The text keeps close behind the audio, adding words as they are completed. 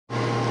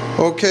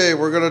Okay,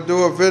 we're going to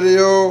do a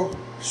video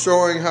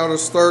showing how to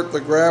start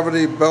the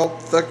gravity belt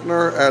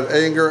thickener at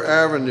Anger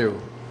Avenue.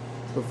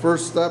 The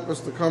first step is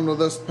to come to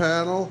this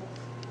panel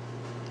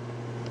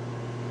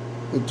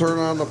and turn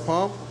on the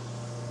pump.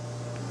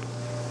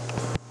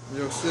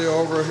 You'll see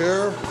over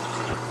here,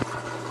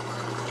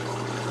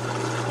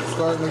 we're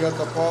starting to get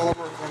the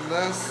polymer from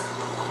this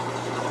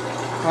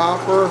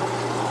hopper,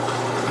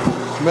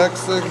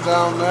 mixing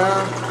down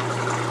there.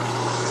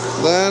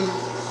 Then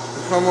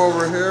we come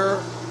over here.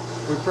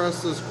 We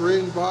press this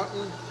green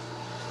button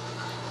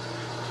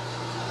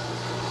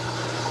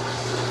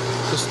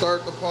to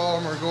start the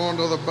polymer going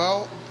to the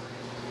belt,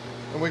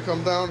 and we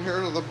come down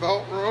here to the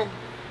belt room.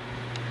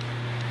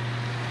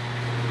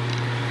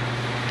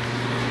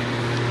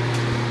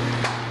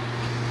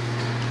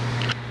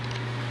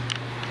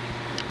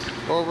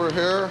 Over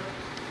here,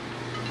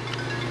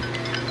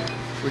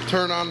 we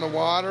turn on the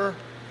water.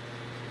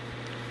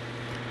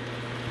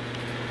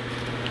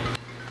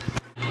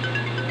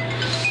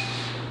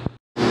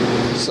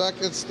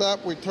 Second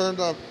step, we turn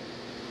the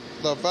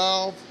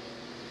valve,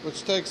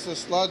 which takes the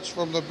sludge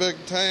from the big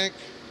tank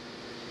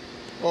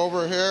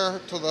over here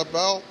to the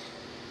belt.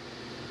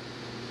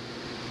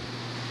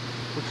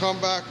 We come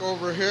back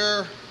over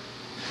here.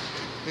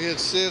 You can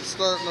see it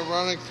starting to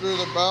running through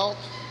the belt.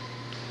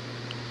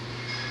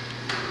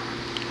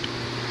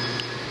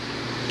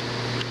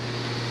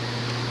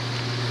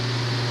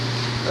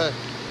 Okay,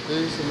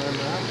 these and then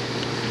that.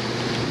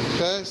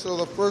 Okay, so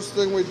the first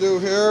thing we do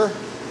here,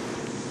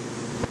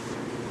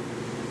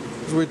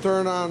 we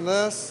turn on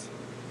this,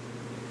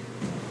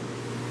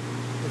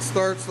 it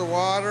starts the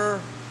water.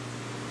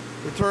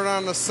 We turn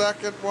on the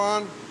second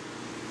one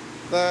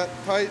that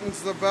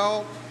tightens the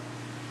belt.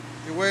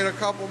 You wait a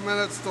couple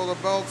minutes till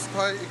the belt's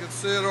tight. You can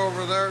see it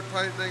over there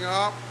tightening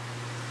up.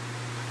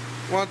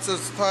 Once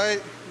it's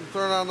tight, you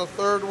turn on the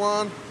third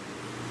one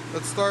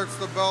that starts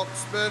the belt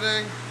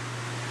spinning.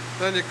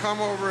 Then you come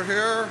over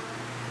here.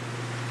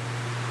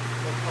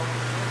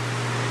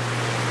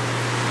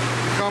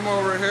 You come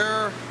over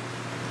here.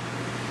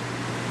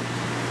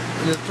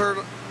 You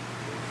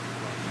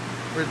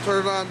we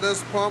turn on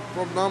this pump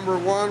from number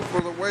 1 for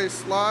the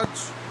waste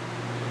sludge.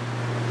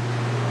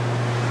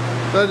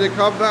 Then you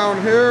come down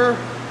here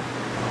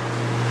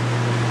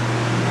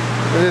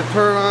and you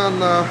turn on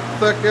the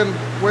thickened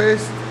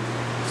waste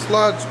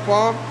sludge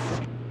pump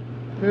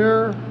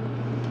here,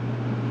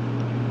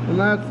 and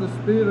that's the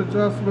speed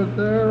adjustment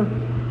there.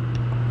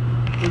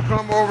 You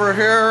come over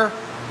here,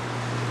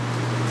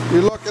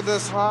 you look at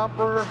this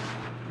hopper,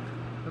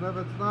 and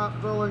if it's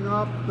not filling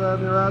up, then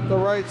you're at the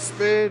right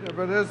speed. If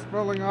it is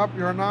filling up,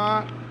 you're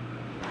not.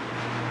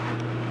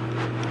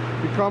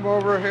 You come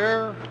over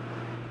here.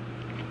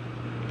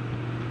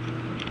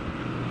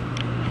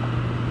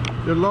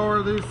 You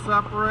lower these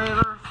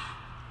separators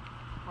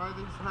by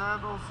these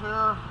handles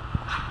here.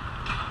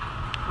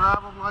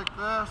 Grab them like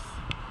this.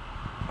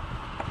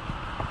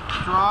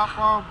 Drop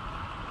them.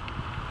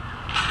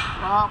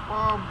 Drop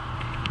them.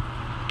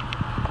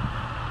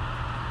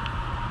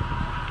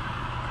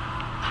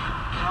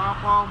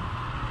 Drop them.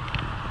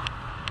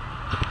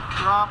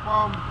 Drop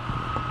them.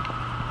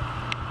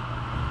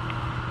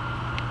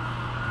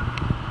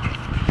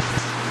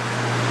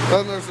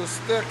 Then there's a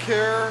stick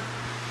here.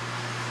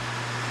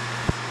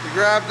 You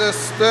grab this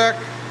stick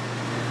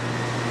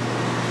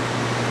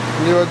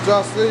and you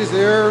adjust these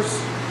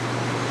ears.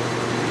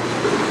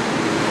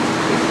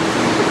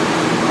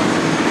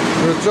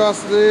 You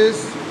adjust these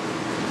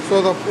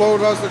so the flow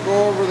doesn't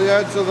go over the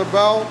edge of the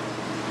belt.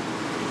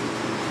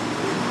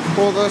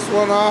 Pull this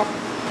one up.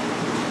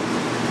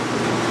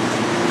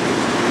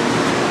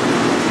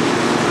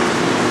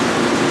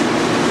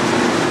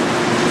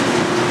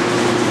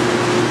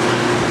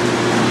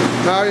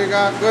 Now you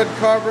got good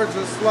coverage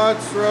of sludge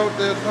throughout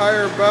the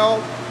entire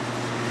belt.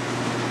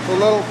 It's a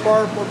little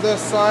far from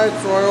this side,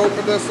 so I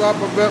open this up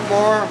a bit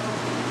more.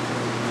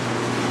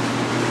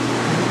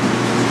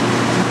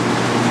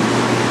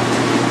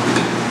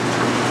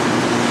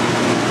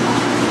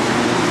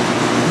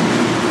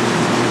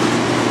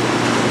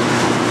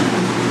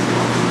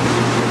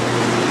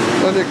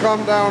 Then you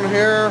come down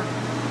here.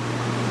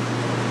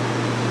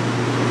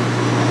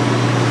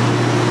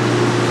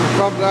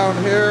 Come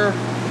down here.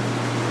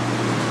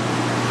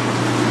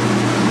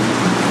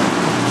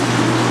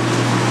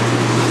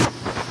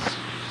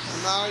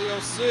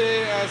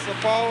 See, as the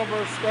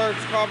polymer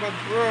starts coming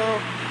through,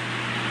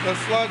 the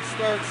sludge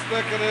starts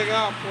thickening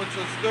up, which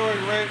it's doing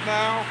right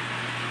now,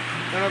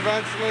 and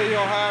eventually you'll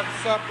have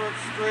separate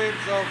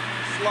streams of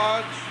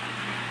sludge,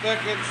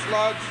 thickened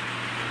sludge,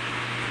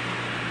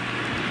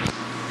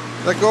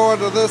 that go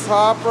into this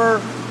hopper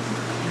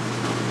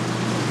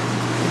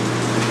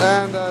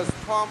and is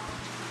pumped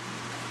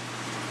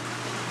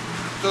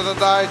to the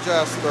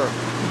digester.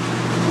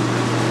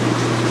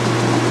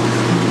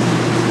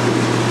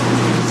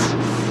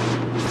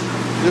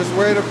 Just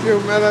wait a few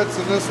minutes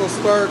and this will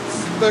start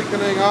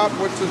thickening up,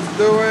 which it's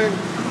doing.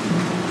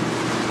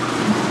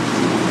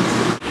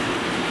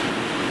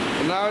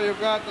 And now you've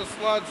got the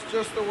sludge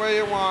just the way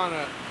you want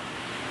it,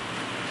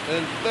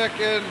 in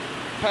thickened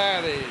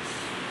patties.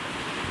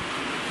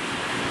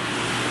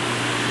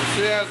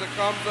 See, as it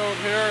comes out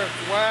here,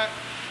 it's wet.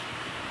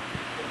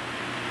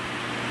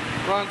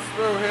 Runs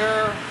through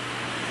here,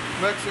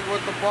 mixing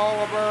with the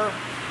polymer.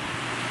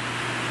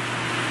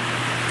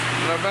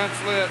 And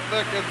eventually it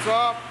thickens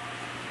up.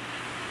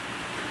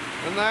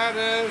 And that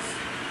is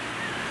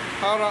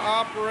how to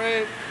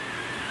operate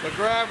the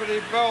gravity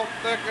belt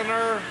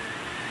thickener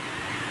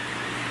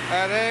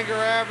at Anger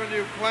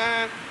Avenue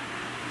plant,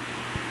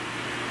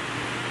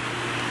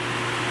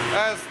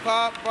 as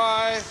taught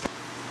by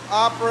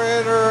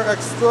operator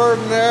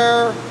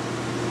extraordinaire.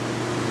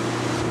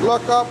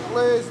 Look up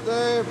please,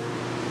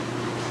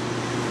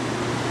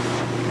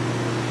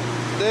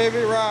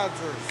 Davey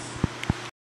Rogers.